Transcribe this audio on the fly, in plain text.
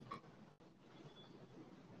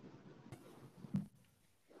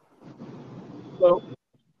Hello,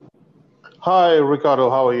 Hi, Ricardo.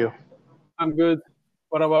 How are you? I'm good.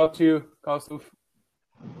 What about you, Kaustuf?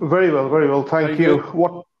 Very well, very well. Are you Thank you. good?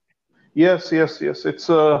 What? Yes, yes, yes. It's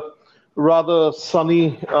a rather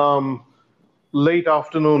sunny late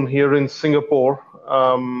afternoon here in Singapore.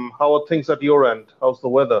 How are things at your end? How's the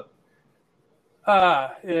weather?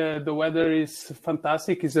 The weather is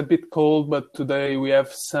fantastic. It's a bit cold, but today we have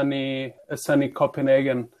a sunny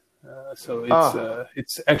Copenhagen. So Ah,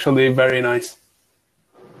 it's actually very nice.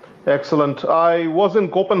 excellent. I was in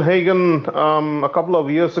Copenhagen a couple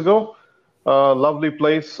of years ago. Lovely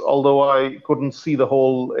place, although I couldn't see the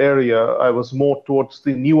whole area. I was more towards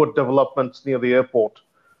the newer developments near the airport,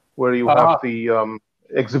 where you have Ah, the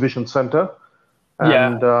exhibition center. yeah.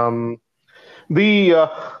 And the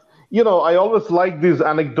I always like these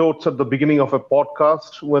anecdotes at the beginning of a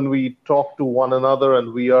podcast when we talk to one another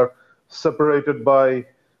and we are separated by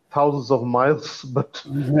thousands of miles, but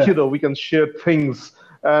Yeah. we can share things.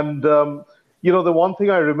 And the one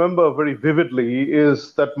thing I remember very vividly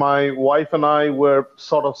is that my wife and I were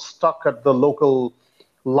sort of stuck at the local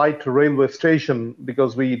light railway station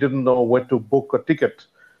because we didn't know where to book a ticket.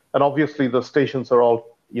 And obviously, the stations are all,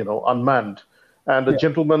 unmanned. And the Yeah.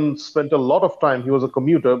 gentleman spent a lot of time. He was a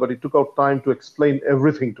commuter, but he took out time to explain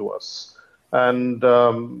everything to us. And,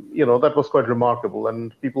 that was quite remarkable.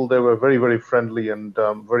 And people there were very, very friendly and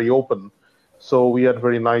very open. So we had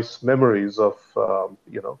very nice memories of,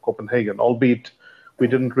 Copenhagen, albeit we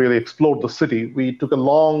didn't really explore the city. We took a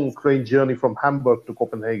long train journey from Hamburg to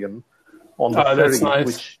Copenhagen on the That's ferry, nice.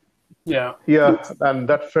 which, Yeah. yeah, and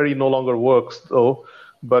that ferry no longer works though.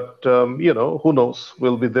 But, who knows?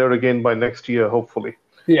 We'll be there again by next year, hopefully.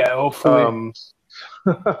 Yeah, hopefully. Um,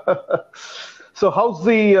 so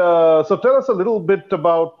so tell us a little bit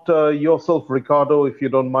about yourself, Ricardo, if you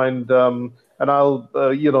don't mind. And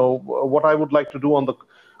what I would like to do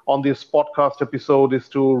on this podcast episode is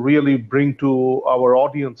to really bring to our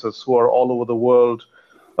audiences who are all over the world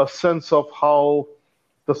a sense of how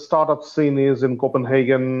the startup scene is in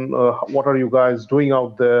Copenhagen. What are you guys doing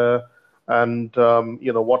out there? And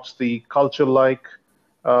what's the culture like?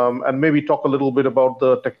 And maybe talk a little bit about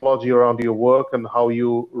the technology around your work and how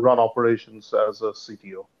you run operations as a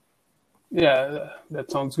CTO. Yeah,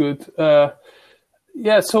 that sounds good.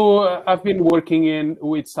 Yeah, so I've been working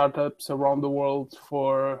with startups around the world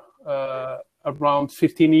for around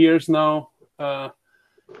 15 years now.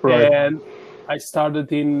 Right. And I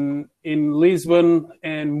started in Lisbon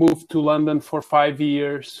and moved to London for 5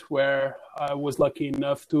 years, where I was lucky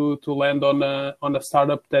enough to land on a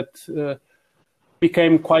startup that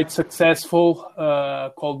became quite successful,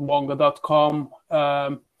 called Monga.com.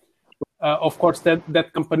 Of course,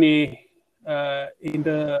 that company in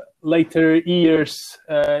the later years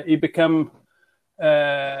it became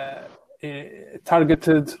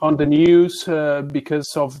targeted on the news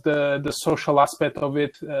because of the social aspect of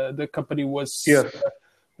it. The company Yes.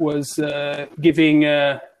 was giving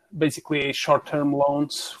basically short-term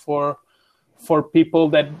loans for people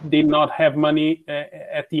that did not have money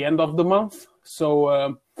at the end of the month.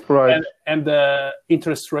 So Right. and the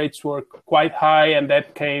interest rates were quite high, and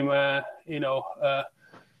that came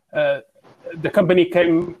the company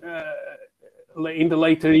came in the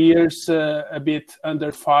later years a bit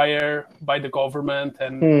under fire by the government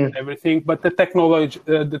and everything. But the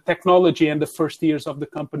technology and the first years of the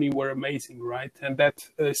company were amazing, right? And that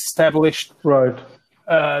established Right.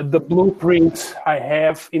 the blueprint I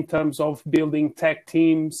have in terms of building tech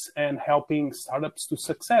teams and helping startups to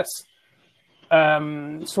success.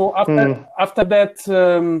 So after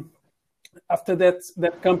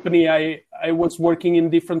that company, I was working in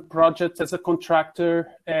different projects as a contractor,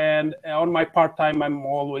 and on my part time, I'm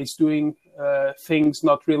always doing things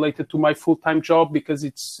not related to my full time job because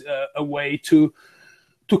it's a way to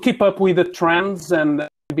keep up with the trends and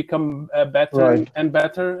become better Right. and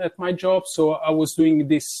better at my job. So I was doing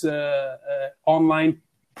this online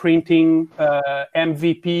printing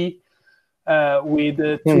MVP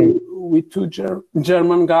with two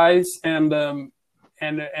German guys,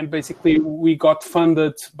 and basically we got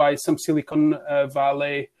funded by some Silicon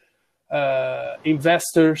Valley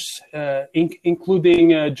investors, including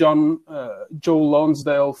Joe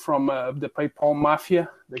Lonsdale from the PayPal Mafia.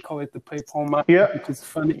 They call it the PayPal Mafia, Yeah. which is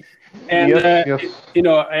funny. And Yes. Yes.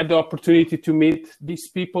 I had the opportunity to meet these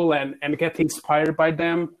people and get inspired by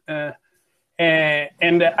them.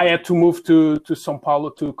 And I had to move to São Paulo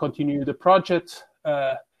to continue the project.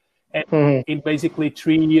 And in basically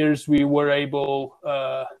 3 years, we were able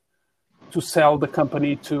to sell the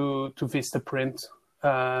company to Vistaprint,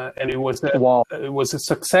 and it was Wow. a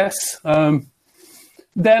success.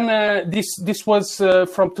 then this was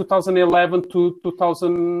from 2011 to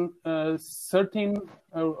 2013,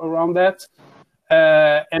 around that.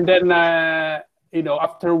 And then,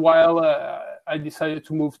 after a while, I decided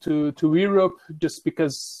to move to Europe just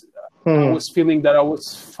because I was feeling that I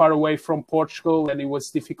was far away from Portugal and it was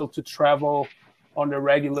difficult to travel on a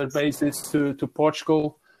regular basis to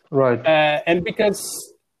Portugal. Right. And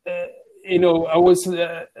because, I was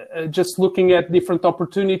just looking at different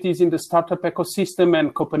opportunities in the startup ecosystem,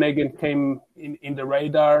 and Copenhagen came in the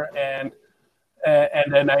radar, and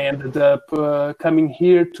then I ended up coming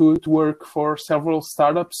here to work for several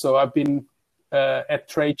startups. So I've been at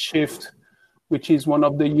TradeShift, which is one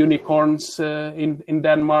of the unicorns in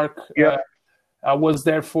Denmark. Yeah. I was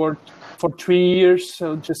there for 3 years,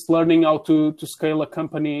 so just learning how to scale a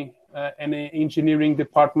company and an engineering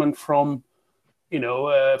department from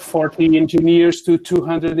 40 engineers to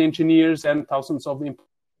 200 engineers and thousands of employees.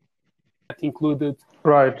 That included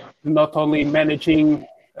not only managing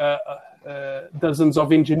dozens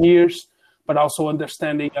of engineers, but also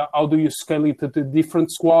understanding how do you scale it to the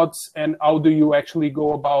different squads and how do you actually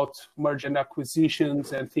go about merger and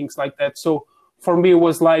acquisitions and things like that. So for me, it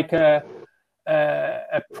was like a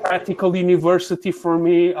practical university for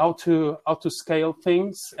me, how to scale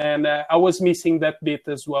things. And I was missing that bit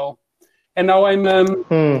as well. And now I'm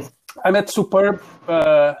at Superb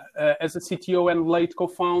as a CTO and late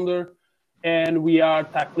co-founder, and we are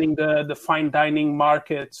tackling the fine dining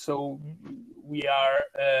market. So we are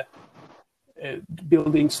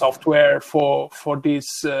building software for these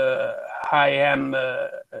high-end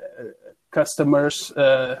customers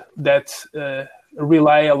that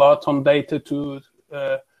rely a lot on data to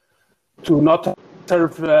not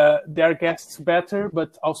serve their guests better,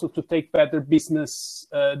 but also to take better business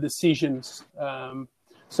decisions.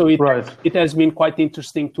 So it has been quite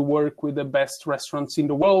interesting to work with the best restaurants in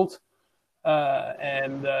the world.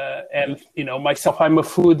 And myself, I'm a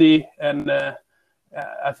foodie, and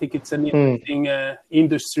I think it's an interesting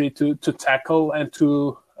industry to tackle and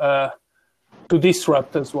to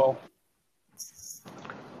disrupt as well.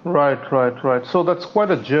 Right. So that's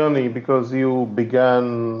quite a journey, because you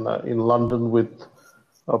began in London with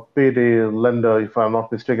a payday lender, if I'm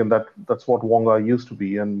not mistaken. That's what Wonga used to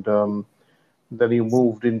be, and then you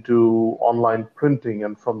moved into online printing,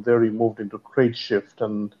 and from there you moved into TradeShift,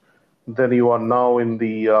 and then you are now in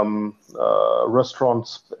the restaurant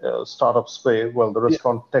startup space, the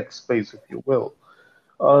restaurant tech space, if you will.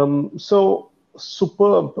 So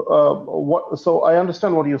Superb. So I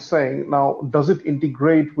understand what you're saying. Now, does it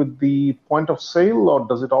integrate with the point of sale, or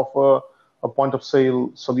does it offer a point of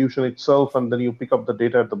sale solution itself, and then you pick up the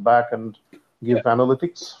data at the back and give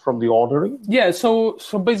analytics from the ordering? Yeah. So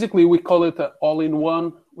basically, we call it an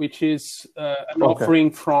all-in-one, which is an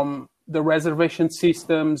offering from the reservation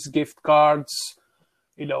systems, gift cards,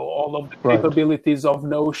 all of the capabilities of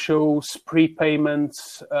no-shows,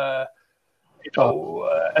 prepayments,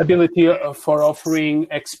 ability for offering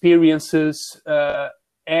experiences,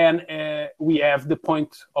 and we have the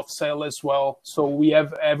point of sale as well. So we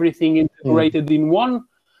have everything integrated in one.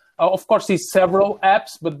 Of course, it's several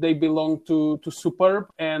apps, but they belong to Superb,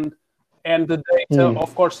 and the data.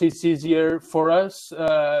 Of course, it's easier for us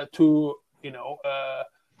to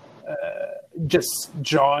just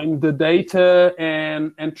join the data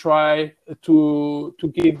and try to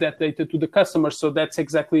give that data to the customer. So that's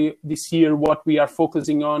exactly this year what we are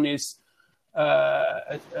focusing on, is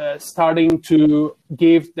starting to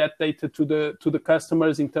give that data to the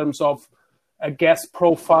customers in terms of a guest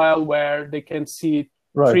profile where they can see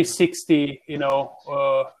 360,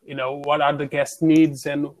 what are the guest needs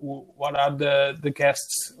and what are the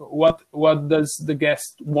guests, what does the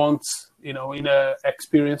guest want, in a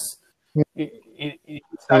experience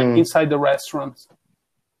inside the restaurant.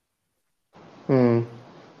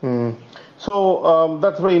 So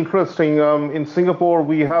that's very interesting. In Singapore,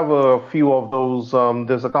 we have a few of those.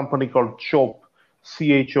 There's a company called Chope,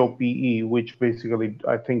 CHOPE, which basically,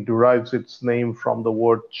 I think, derives its name from the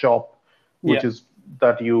word chop, which is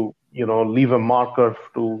that you leave a marker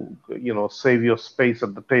to save your space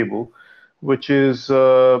at the table, which is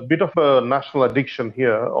a bit of a national addiction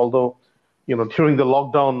here. Although during the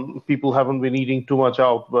lockdown, people haven't been eating too much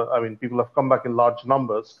out, but I mean, people have come back in large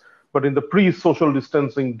numbers. But in the pre-social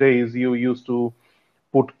distancing days, you used to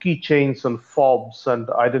put keychains and fobs and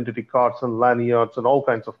identity cards and lanyards and all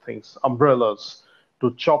kinds of things, umbrellas,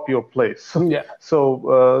 to chop your place. Yeah.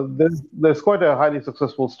 So there's quite a highly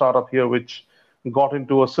successful startup here which got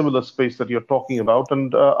into a similar space that you're talking about.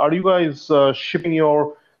 And are you guys shipping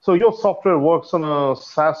your software works on a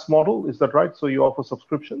SaaS model? Is that right? So you offer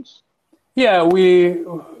subscriptions? Yeah, we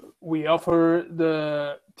offer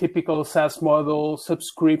the typical SaaS model,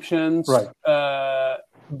 subscriptions. Right.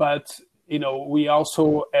 But we also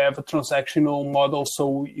have a transactional model.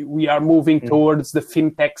 So we are moving towards the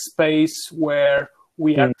fintech space where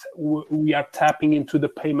we are tapping into the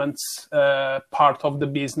payments part of the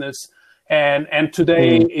business. And today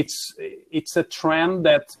it's a trend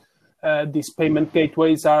that these payment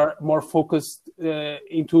gateways are more focused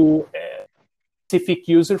into specific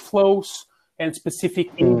user flows and specific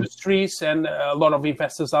industries, and a lot of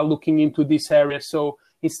investors are looking into this area. So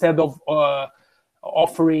instead of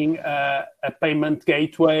offering a payment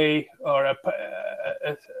gateway or a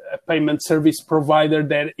payment service provider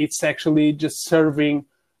that it's actually just serving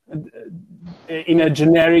in a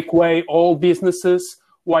generic way all businesses,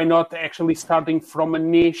 why not actually starting from a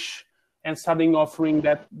niche and starting offering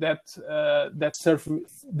that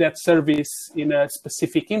service in a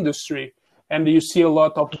specific industry? And you see a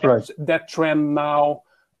lot of that trend now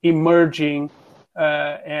emerging,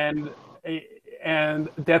 and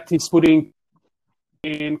that is putting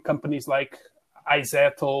in companies like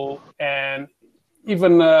iZettle and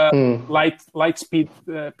even Lightspeed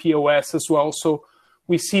POS as well. So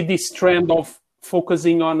we see this trend of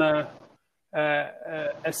focusing on a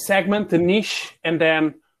segment, a niche, and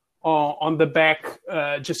then on the back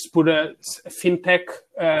just put a fintech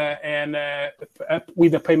and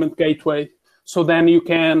with a payment gateway. So then you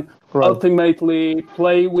can ultimately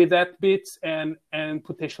play with that bit and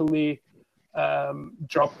potentially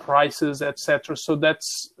drop prices, etc. So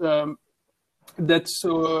that's one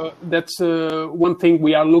thing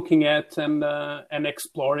we are looking at and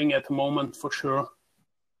exploring at the moment for sure.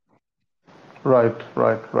 Right.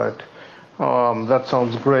 That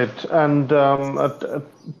sounds great. And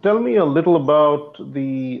tell me a little about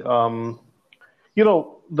the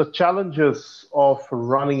challenges of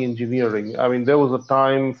running engineering. I mean, there was a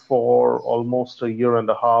time for almost a year and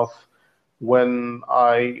a half when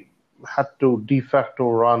I had to de facto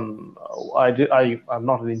run. I'm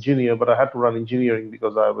not an engineer, but I had to run engineering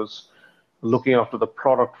because I was looking after the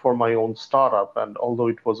product for my own startup. And although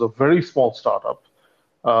it was a very small startup,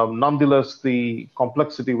 nonetheless, the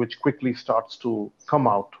complexity which quickly starts to come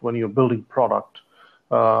out when you're building product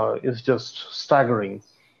is just staggering.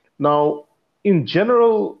 Now, in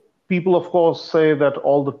general, people, of course, say that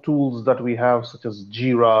all the tools that we have, such as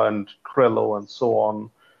Jira and Trello and so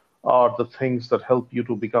on, are the things that help you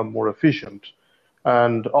to become more efficient.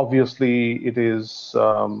 And obviously, it is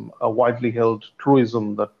a widely held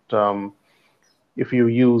truism that if you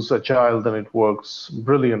use Agile, then it works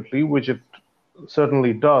brilliantly, which it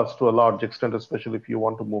certainly does to a large extent, especially if you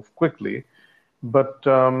want to move quickly. But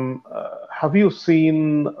have you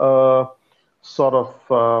seen a sort of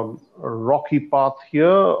a rocky path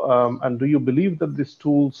here? And do you believe that these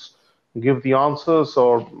tools give the answers,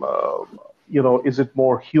 or is it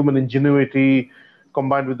more human ingenuity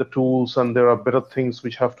combined with the tools, and there are better things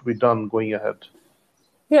which have to be done going ahead?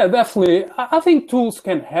 Yeah, definitely. I think tools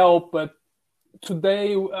can help, but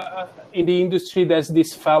today in the industry, there's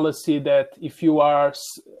this fallacy that if you are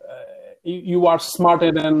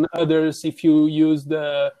smarter than others if you use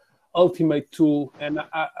the ultimate tool, and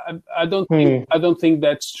I don't think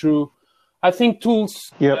that's true. I think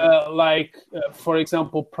tools for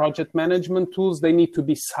example, project management tools, they need to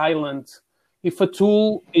be silent. If a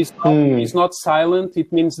tool is not silent,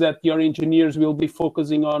 it means that your engineers will be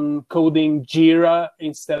focusing on coding Jira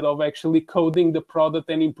instead of actually coding the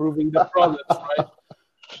product and improving the product, right?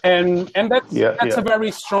 And that's a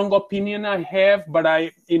very strong opinion I have, but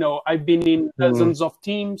I've been in dozens of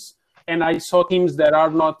teams, and I saw teams that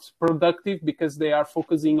are not productive because they are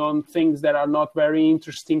focusing on things that are not very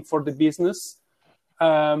interesting for the business.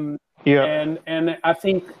 And I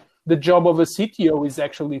think the job of a CTO is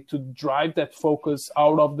actually to drive that focus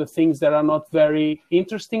out of the things that are not very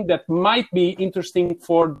interesting, that might be interesting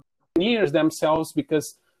for engineers themselves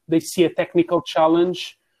because they see a technical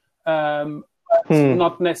challenge,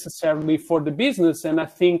 not necessarily for the business. And I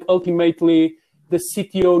think ultimately the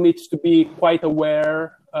CTO needs to be quite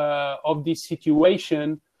aware of this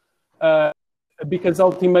situation, because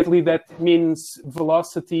ultimately that means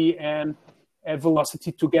velocity and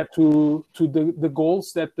velocity to get to the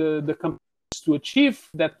goals that the company is to achieve.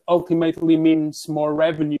 That ultimately means more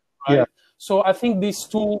revenue, right? Yeah. So I think these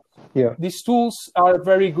tools are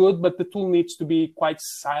very good, but the tool needs to be quite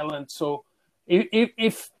silent. So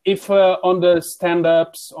if on the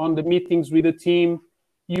stand-ups, on the meetings with the team,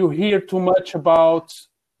 you hear too much about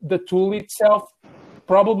the tool itself,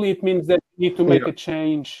 probably it means that you need to make a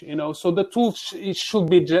change. So the tool should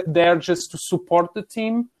be there just to support the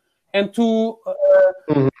team, and to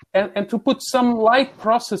and to put some light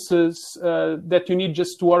processes that you need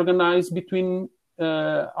just to organize between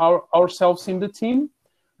ourselves in the team.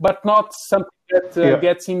 but not something that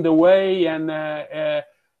gets in the way and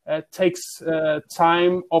takes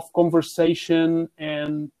time of conversation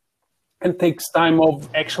and takes time of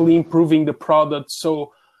actually improving the product.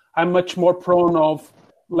 So I'm much more prone of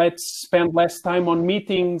let's spend less time on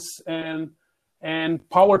meetings and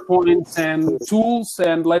PowerPoints and tools,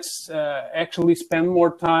 and let's actually spend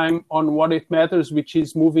more time on what it matters, which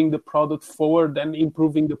is moving the product forward and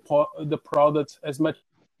improving the product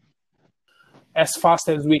as fast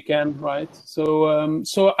as we can, right? So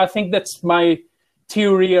I think that's my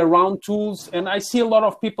theory around tools, and I see a lot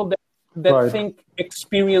of people that think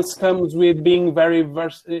experience comes with being very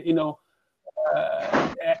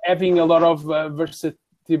having a lot of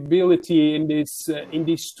versatility in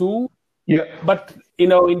this tool. Yeah. But in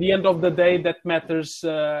the end of the day, that matters.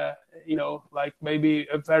 Like maybe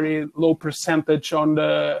a very low percentage on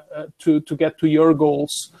to get to your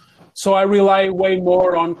goals. So I rely way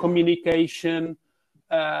more on communication,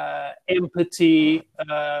 empathy,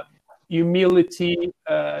 humility,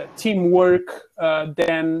 teamwork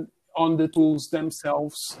than on the tools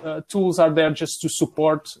themselves. Tools are there just to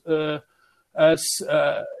support us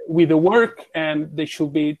with the work, and they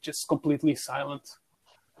should be just completely silent.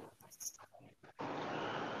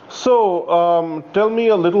 So tell me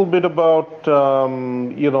a little bit about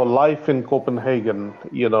life in Copenhagen.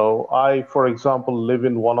 I, for example, live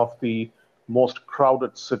in one of the most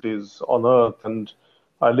crowded cities on earth, and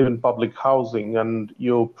I live in public housing, and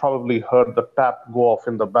you probably heard the tap go off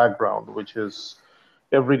in the background, which is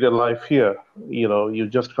everyday life here. You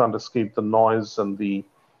just can't escape the noise, and the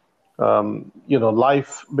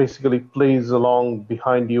life basically plays along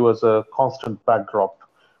behind you as a constant backdrop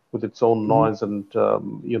with its own noise and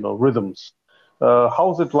rhythms.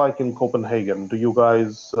 How's it like in Copenhagen? Do you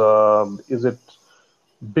guys? Is it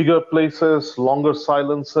bigger places, longer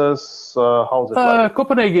silences? How's it like?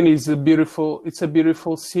 Copenhagen is a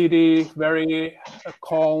beautiful city, very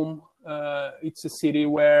calm. It's a city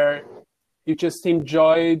where you just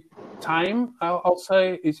enjoy time. I'll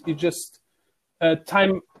say you just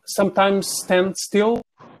time sometimes stands still.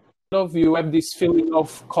 You have this feeling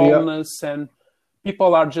of calmness and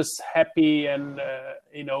people are just happy and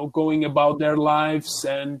going about their lives,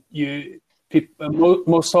 and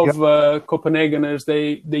most of Copenhageners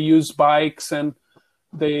they use bikes and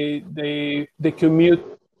they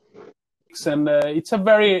commute, and it's a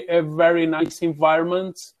very nice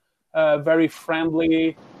environment, very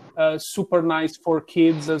friendly, super nice for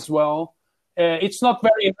kids as well. It's not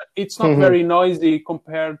very noisy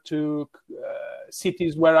compared to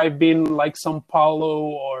cities where I've been, like São Paulo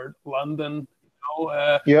or London.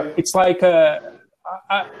 It's like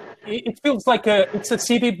it feels like it's a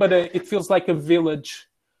city, but it feels like a village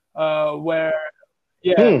where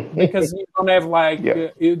because you don't have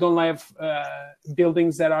you don't have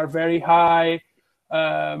buildings that are very high,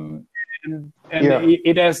 and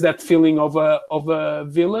it has that feeling of a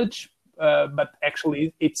village, but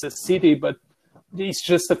actually it's a city, but it's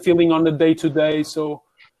just a feeling on the day to day. So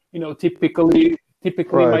typically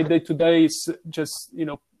my day to day is just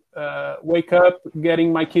wake up,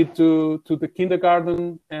 getting my kid to the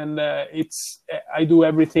kindergarten, and I do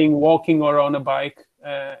everything walking or on a bike,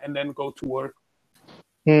 and then go to work.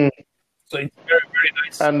 So it's very, very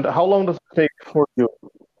nice. And how long does it take for you?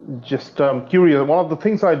 Just curious. One of the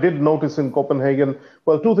things I did notice in Copenhagen,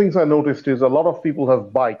 well, two things I noticed is a lot of people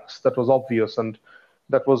have bikes. That was obvious, and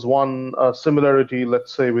that was one similarity,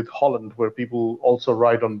 let's say, with Holland, where people also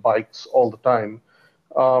ride on bikes all the time.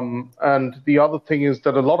 And the other thing is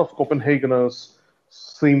that a lot of Copenhageners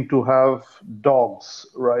seem to have dogs,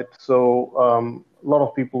 right? So a lot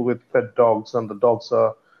of people with pet dogs, and the dogs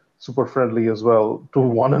are super friendly as well to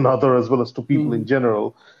one another as well as to people in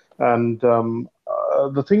general. And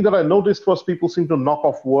the thing that I noticed was people seem to knock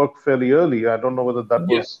off work fairly early. I don't know whether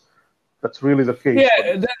that's really the case.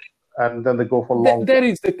 Yeah, and then they go for long. That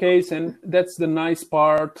is the case, and that's the nice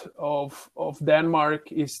part of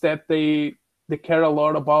Denmark, is that they care a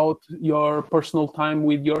lot about your personal time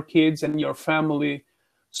with your kids and your family.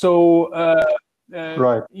 So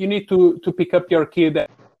you need to pick up your kid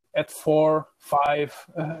at 4, 5,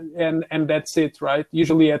 and that's it, right?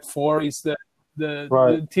 Usually at 4 is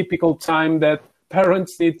the typical time that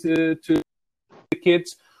parents need to the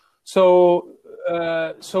kids. So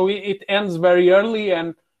it ends very early,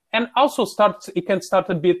 and also it can start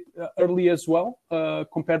a bit early as well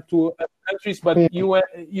compared to other countries. But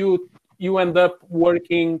you end up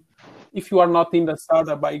working, if you are not in the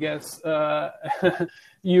startup, I guess,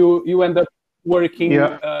 you end up working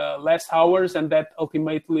less hours, and that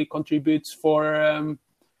ultimately contributes for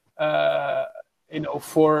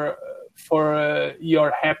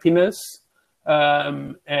your happiness.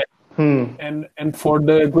 and for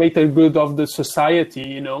the greater good of the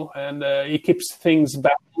society, and it keeps things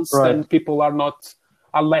balanced, Right. and people are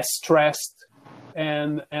less stressed,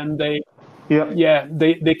 and they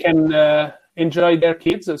they can enjoy their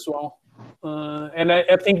kids as well. And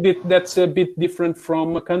I think that's a bit different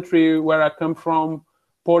from a country where I come from,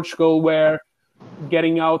 Portugal, where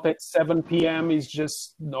getting out at 7 p.m. is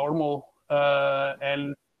just normal,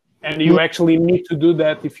 and you actually need to do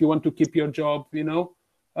that if you want to keep your job,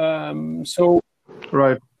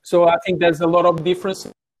 Right. So I think there's a lot of difference.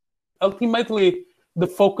 Ultimately, the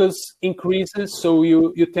focus increases, so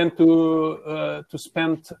you tend to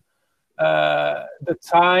spend the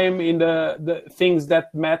time in the things that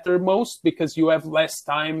matter most, because you have less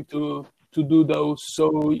time to do those.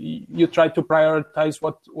 So you try to prioritize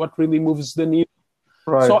what really moves the needle.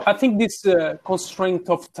 Right. So I think this constraint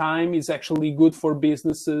of time is actually good for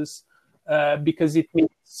businesses, because it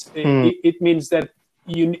means that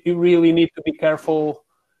you really need to be careful,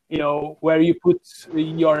 where you put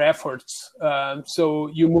your efforts. So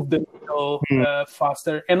you move the needle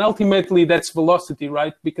faster, and ultimately that's velocity,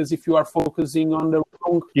 right? Because if you are focusing on the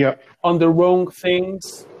wrong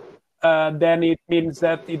things, then it means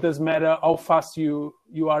that it doesn't matter how fast you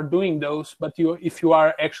are doing those, but if you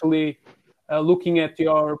are actually looking at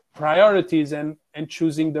your priorities and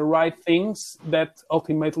choosing the right things, that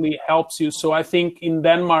ultimately helps you. So I think in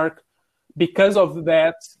Denmark, because of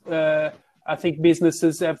that, I think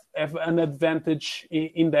businesses have an advantage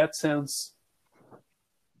in that sense.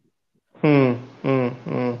 And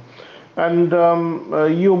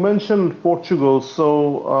you mentioned Portugal.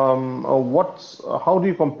 So how do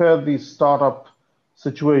you compare the startup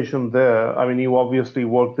situation there? I mean, you obviously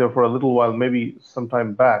worked there for a little while, maybe some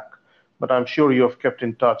time back, but I'm sure you have kept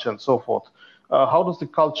in touch and so forth. How does the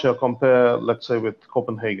culture compare, let's say, with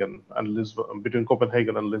Copenhagen and Lisbon, between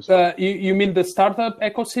Copenhagen and Lisbon? You mean the startup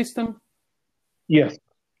ecosystem? Yes.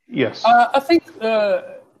 I think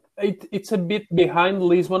it's a bit behind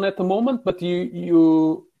Lisbon at the moment, but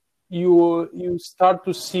you start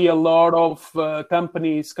to see a lot of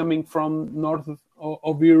companies coming from north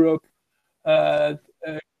of Europe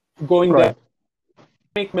going there.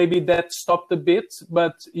 I think maybe that stopped a bit,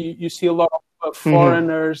 but you see a lot of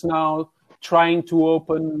foreigners now trying to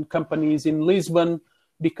open companies in Lisbon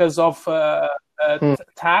because of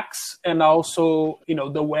tax and also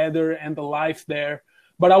the weather and the life there.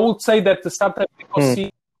 But I would say that the startup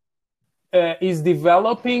ecosystem is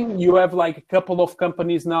developing. You have like a couple of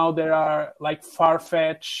companies now that are like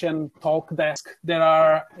Farfetch and Talkdesk that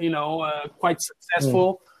are quite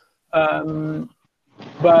successful.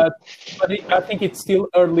 But I think it's still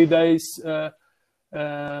early days in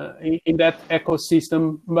that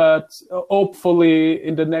ecosystem. But hopefully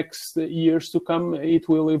in the next years to come, it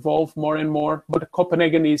will evolve more and more. But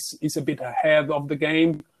Copenhagen is a bit ahead of the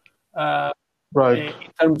game. In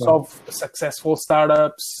terms of successful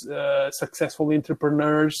startups, successful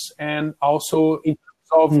entrepreneurs, and also in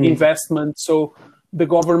terms of investment. So the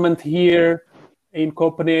government here in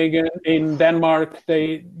Copenhagen, in Denmark,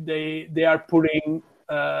 they are putting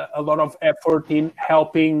a lot of effort in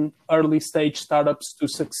helping early stage startups to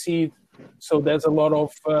succeed. So there's a lot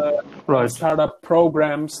of startup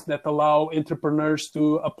programs that allow entrepreneurs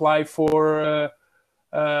to apply for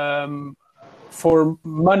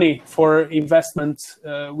money, for investment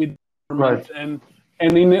with government. And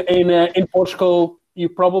in Portugal, you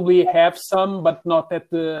probably have some, but not at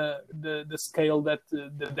the scale that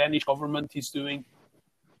the Danish government is doing.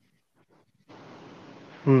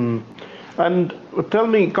 And tell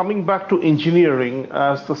me, coming back to engineering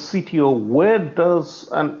as the CTO,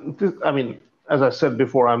 as I said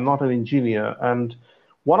before, I'm not an engineer, and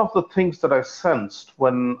one of the things that I sensed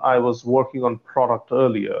when I was working on product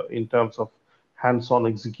earlier in terms of hands-on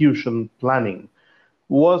execution planning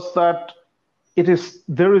was that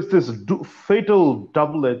there is this fatal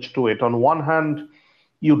double edge to it. On one hand,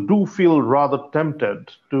 you do feel rather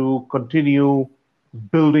tempted to continue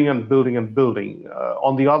building and building and building.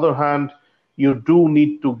 On the other hand, you do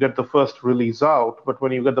need to get the first release out, but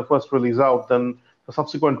when you get the first release out, then the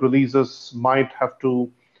subsequent releases might have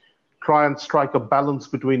to try and strike a balance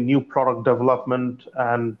between new product development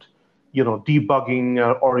and debugging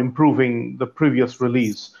or improving the previous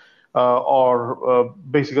release, or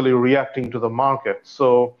basically reacting to the market.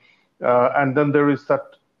 So, and then there is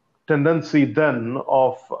that tendency then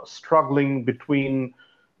of struggling between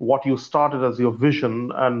what you started as your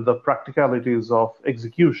vision and the practicalities of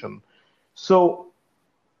execution. So,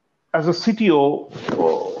 as a CTO,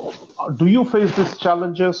 do you face these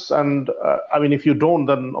challenges? And if you don't,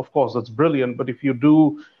 then of course that's brilliant. But if you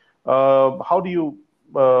do, how do you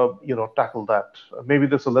tackle that? Maybe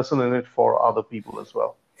there's a lesson in it for other people as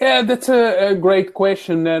well. Yeah, that's a great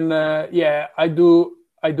question, and yeah, I do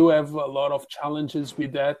have a lot of challenges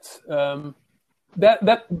with that.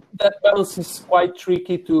 That balance is quite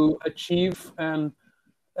tricky to achieve, and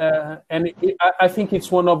I think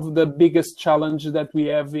it's one of the biggest challenges that we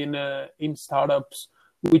have in startups,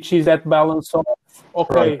 which is that balance of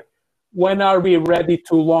Right. when are we ready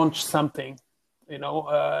to launch something?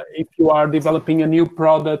 If you are developing a new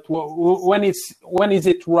product, when is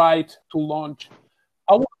it right to launch?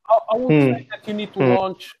 I would say that you need to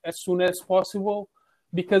launch as soon as possible,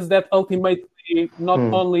 because that ultimately not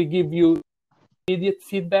only give you immediate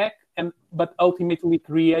feedback, but ultimately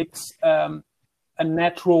creates a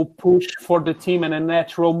natural push for the team and a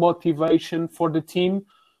natural motivation for the team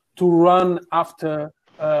to run after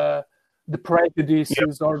the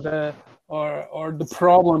prejudices or the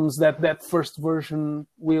problems that first version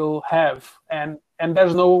will have, and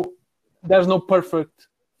there's no perfect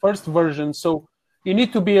first version, so you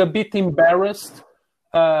need to be a bit embarrassed.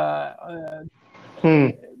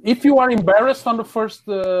 If you are embarrassed on the first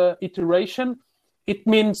iteration, it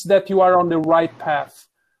means that you are on the right path.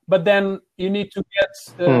 But then you need to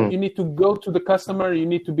you need to go to the customer. You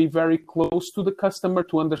need to be very close to the customer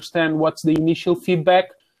to understand what's the initial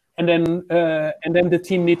feedback, and then the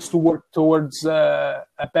team needs to work towards a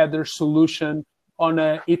better solution on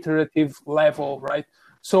an iterative level, right?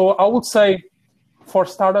 So I would say, for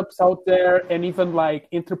startups out there, and even like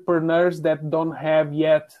entrepreneurs that don't have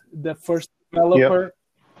yet the first developer,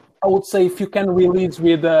 I would say if you can release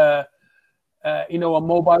with a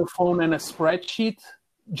mobile phone and a spreadsheet,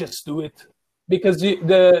 just do it, because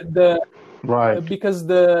and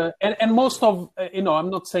most of I'm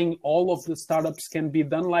not saying all of the startups can be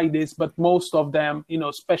done like this, but most of them,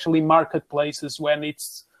 especially marketplaces, when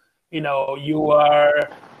it's you are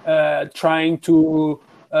trying to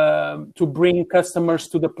bring customers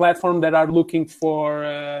to the platform that are looking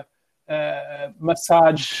for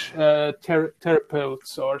massage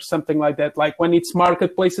therapists or something like that. Like when it's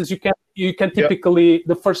marketplaces, you can typically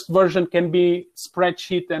the first version can be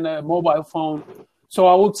spreadsheet and a mobile phone. So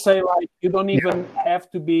I would say, like, you don't even have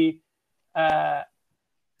to be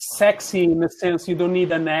sexy in the sense you don't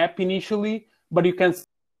need an app initially, but you can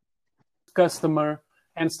customer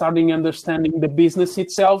and starting understanding the business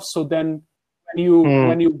itself. So then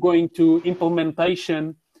when you're going to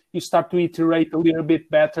implementation, you start to iterate a little bit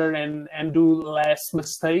better and do less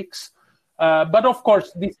mistakes. But of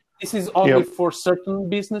course, this is only for certain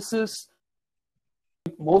businesses.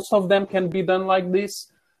 Most of them can be done like this.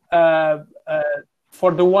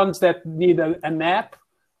 For the ones that need an app,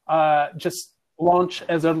 just launch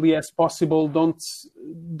as early as possible. Don't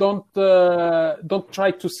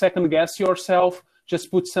try to second guess yourself.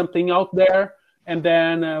 Just put something out there, and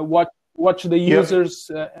then watch the users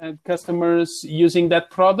and customers using that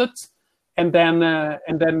product, and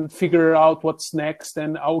then figure out what's next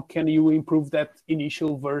and how can you improve that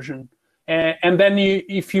initial version. And then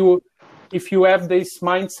if you have these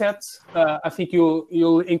mindsets, I think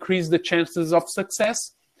you'll increase the chances of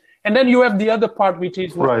success. And then you have the other part, which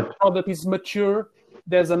is when the product is mature,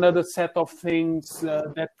 there's another set of things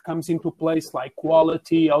that comes into place, like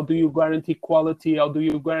quality. How do you guarantee quality? How do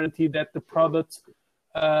you guarantee that the product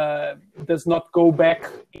does not go back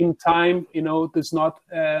in time? Does not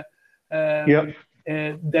that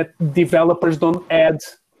developers don't add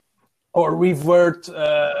or revert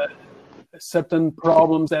certain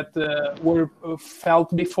problems that were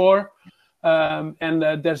felt before, and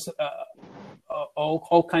there's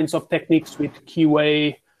all kinds of techniques with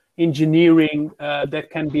QA engineering that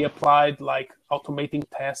can be applied, like automating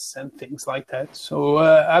tests and things like that. So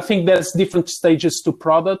I think there's different stages to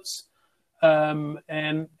products, and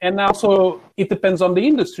also it depends on the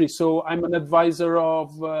industry. So I'm an advisor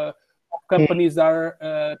of companies that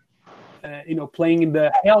are playing in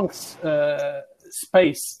the health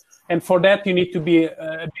space. And for that, you need to be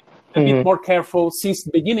a bit more careful since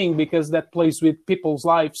the beginning, because that plays with people's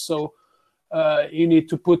lives. So you need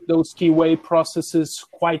to put those QA processes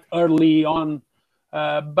quite early on.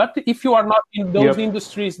 But if you are not in those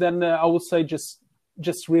industries, then I would say just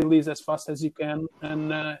release as fast as you can,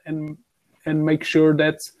 and make sure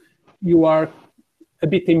that you are a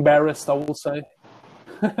bit embarrassed, I will say.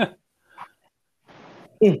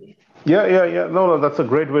 Yeah. No, that's a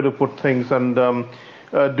great way to put things. And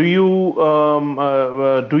do you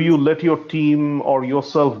let your team or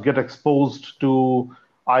yourself get exposed to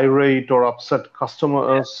irate or upset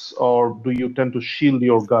customers, or do you tend to shield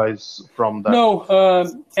your guys from that? No,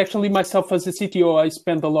 actually, myself as a CTO, I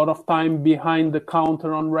spend a lot of time behind the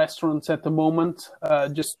counter on restaurants at the moment.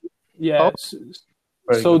 Just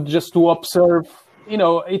to observe.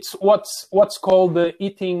 It's what's called the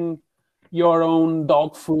eating your own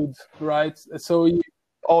dog food, right? So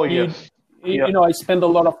Oh, you, yes. Yeah. I spend a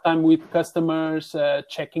lot of time with customers,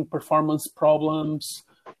 checking performance problems.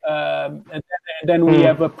 And then we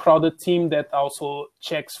have a product team that also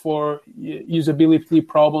checks for usability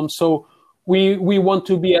problems. So we want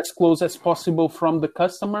to be as close as possible from the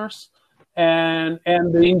customers, and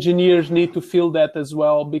the engineers need to feel that as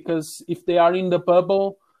well, because if they are in the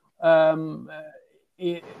bubble,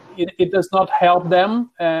 it does not help them.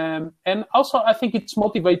 And also, I think it's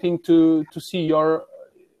motivating to see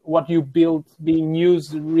what you build being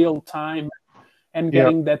used in real time, and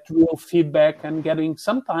getting that real feedback, and getting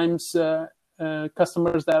sometimes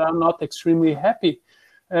customers that are not extremely happy.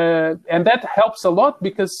 And that helps a lot,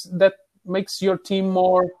 because that makes your team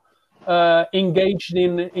more engaged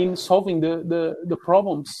in solving the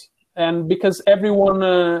problems. And because everyone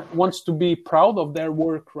wants to be proud of their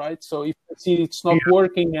work, right? So if they see it's not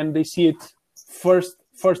working and they see it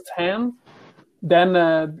firsthand,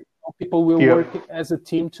 then people will work as a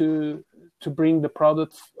team to bring the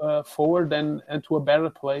product forward and to a better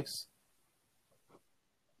place.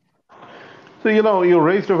 So, you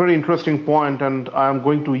raised a very interesting point, and I'm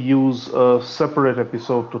going to use a separate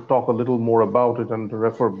episode to talk a little more about it and to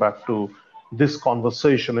refer back to this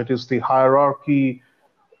conversation. It is the hierarchy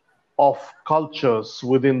of cultures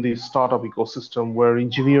within the startup ecosystem, where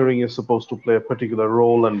engineering is supposed to play a particular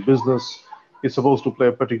role and business is supposed to play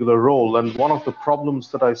a particular role. And one of the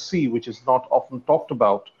problems that I see, which is not often talked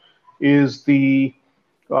about, is the,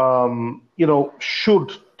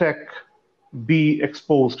 should tech be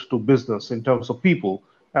exposed to business in terms of people?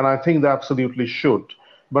 And I think they absolutely should.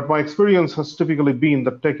 But my experience has typically been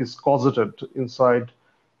that tech is closeted inside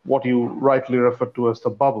what you rightly refer to as the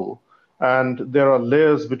bubble. And there are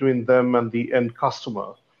layers between them and the end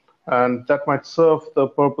customer. And that might serve the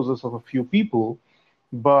purposes of a few people.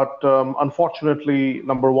 But unfortunately,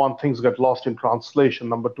 number one, things get lost in translation.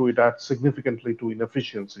 Number two, it adds significantly to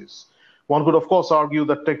inefficiencies. One could, of course, argue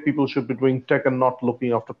that tech people should be doing tech and not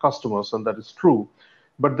looking after customers, and that is true.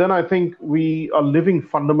 But then I think we are living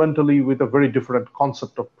fundamentally with a very different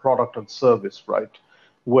concept of product and service, right?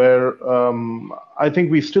 Where I think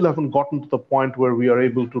we still haven't gotten to the point where we are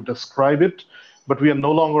able to describe it, but we are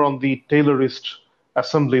no longer on the Taylorist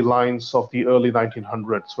assembly lines of the early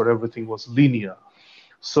 1900s, where everything was linear.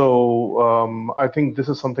 So I think this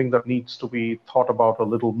is something that needs to be thought about a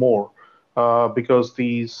little more, because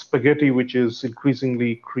the spaghetti which is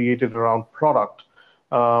increasingly created around product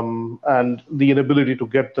and the inability to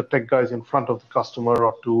get the tech guys in front of the customer,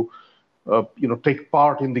 or to take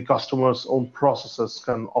part in the customer's own processes,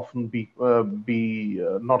 can often be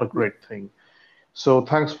not a great thing. So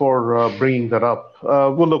thanks for bringing that up.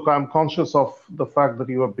 Well, look, I'm conscious of the fact that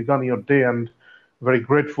you have begun your day, and very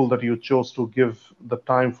grateful that you chose to give the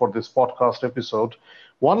time for this podcast episode.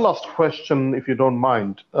 One last question, if you don't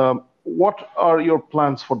mind. What are your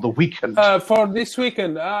plans for the weekend? For this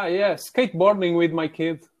weekend, skateboarding with my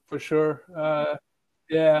kid, for sure. Wow.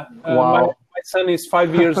 My son is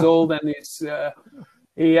 5 years old, and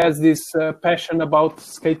he has this passion about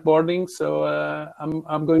skateboarding. So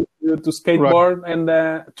I'm going to skateboard, right,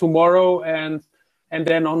 and tomorrow, and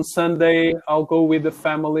then on Sunday I'll go with the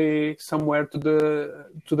family somewhere to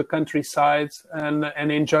the countryside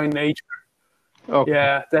and enjoy nature. Okay.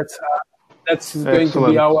 Yeah, that's going to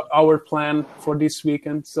be our plan for this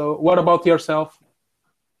weekend. So what about yourself?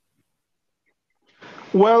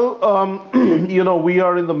 Well, we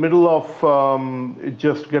are in the middle of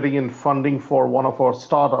just getting in funding for one of our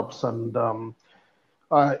startups, and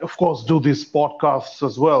I, of course, do these podcasts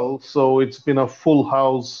as well. So it's been a full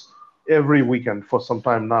house every weekend for some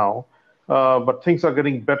time now. But things are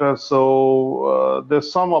getting better, so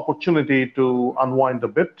there's some opportunity to unwind a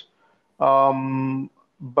bit.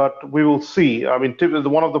 But we will see. I mean,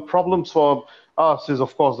 one of the problems for us is,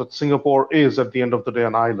 of course, that Singapore is, at the end of the day,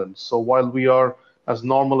 an island. So while we are as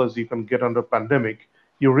normal as you can get under pandemic,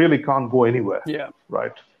 you really can't go anywhere. Yeah.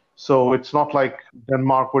 Right. So it's not like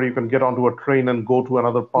Denmark, where you can get onto a train and go to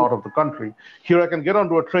another part of the country. Here I can get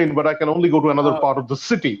onto a train, but I can only go to another part of the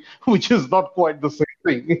city, which is not quite the same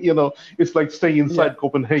thing. It's like staying inside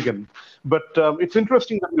Copenhagen. But it's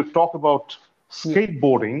interesting that you talk about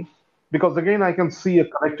skateboarding, because again, I can see a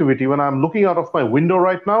connectivity. When I'm looking out of my window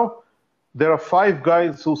right now, there are 5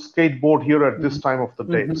 guys who skateboard here at this time of the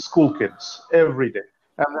day, school kids, every day.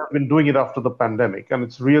 And they've been doing it after the pandemic, and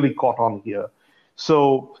it's really caught on here.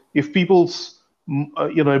 So if people's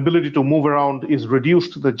ability to move around is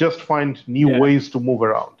reduced, they just find new ways to move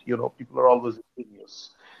around. People are always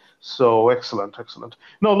ingenious. So excellent.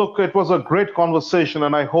 No, look, it was a great conversation,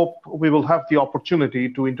 and I hope we will have the opportunity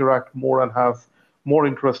to interact more and have more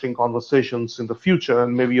interesting conversations in the future,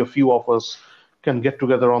 and maybe a few of us can get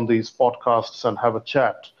together on these podcasts and have a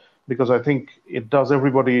chat, because I think it does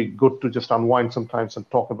everybody good to just unwind sometimes and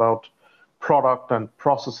talk about product and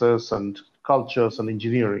processes and cultures and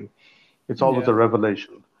engineering. It's always a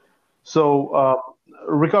revelation. So,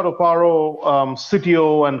 Ricardo Parro,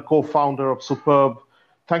 CTO and co-founder of Superb,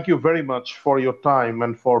 thank you very much for your time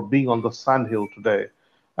and for being on the Sandhill today.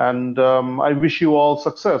 And I wish you all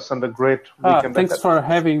success and a great weekend. Thanks for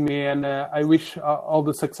having me, and I wish all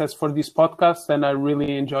the success for this podcast, and I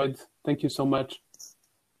really enjoyed. Thank you so much.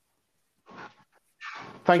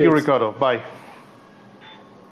 Thank you, Ricardo. Bye.